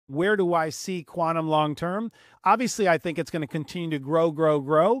where do I see quantum long term? Obviously, I think it's going to continue to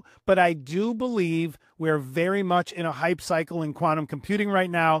grow, but I do believe we're very much in a hype cycle in quantum computing right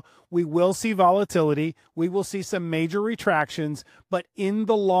now. We will see volatility. We will see some major retractions, but in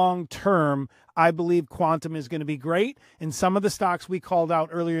the long term, I believe quantum is going to be great. And some of the stocks we called out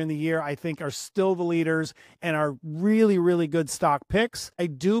earlier in the year, I think are still the leaders and are really, really good stock picks. I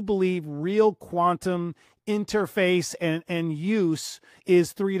do believe real quantum interface and use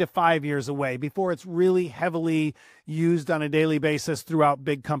is 3 to 5 years away before it's really heavily used on a daily basis throughout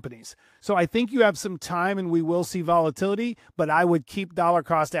big companies. So I think you have some time and we will see volatility, but I would keep dollar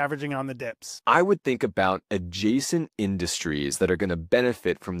cost averaging on the dips. I would think about adjacent industries that are going to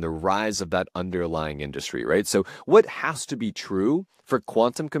benefit from the rise of that underlying industry, right? So what has to be true for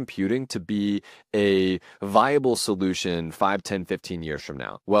quantum computing to be a viable solution 5, 10, 15 years from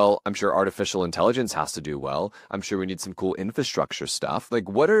now? Well, I'm sure artificial intelligence has to do well. I'm sure we need some cool infrastructure stuff. Like,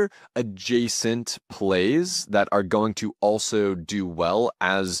 what are adjacent plays that are going to also do well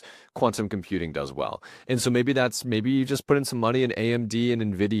as quantum computing does well? And so maybe you just put in some money in AMD and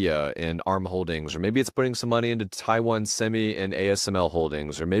NVIDIA and ARM holdings, or maybe it's putting some money into Taiwan Semi and ASML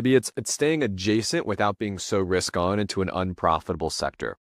holdings, or maybe it's staying adjacent without being so risk on into an unprofitable sector.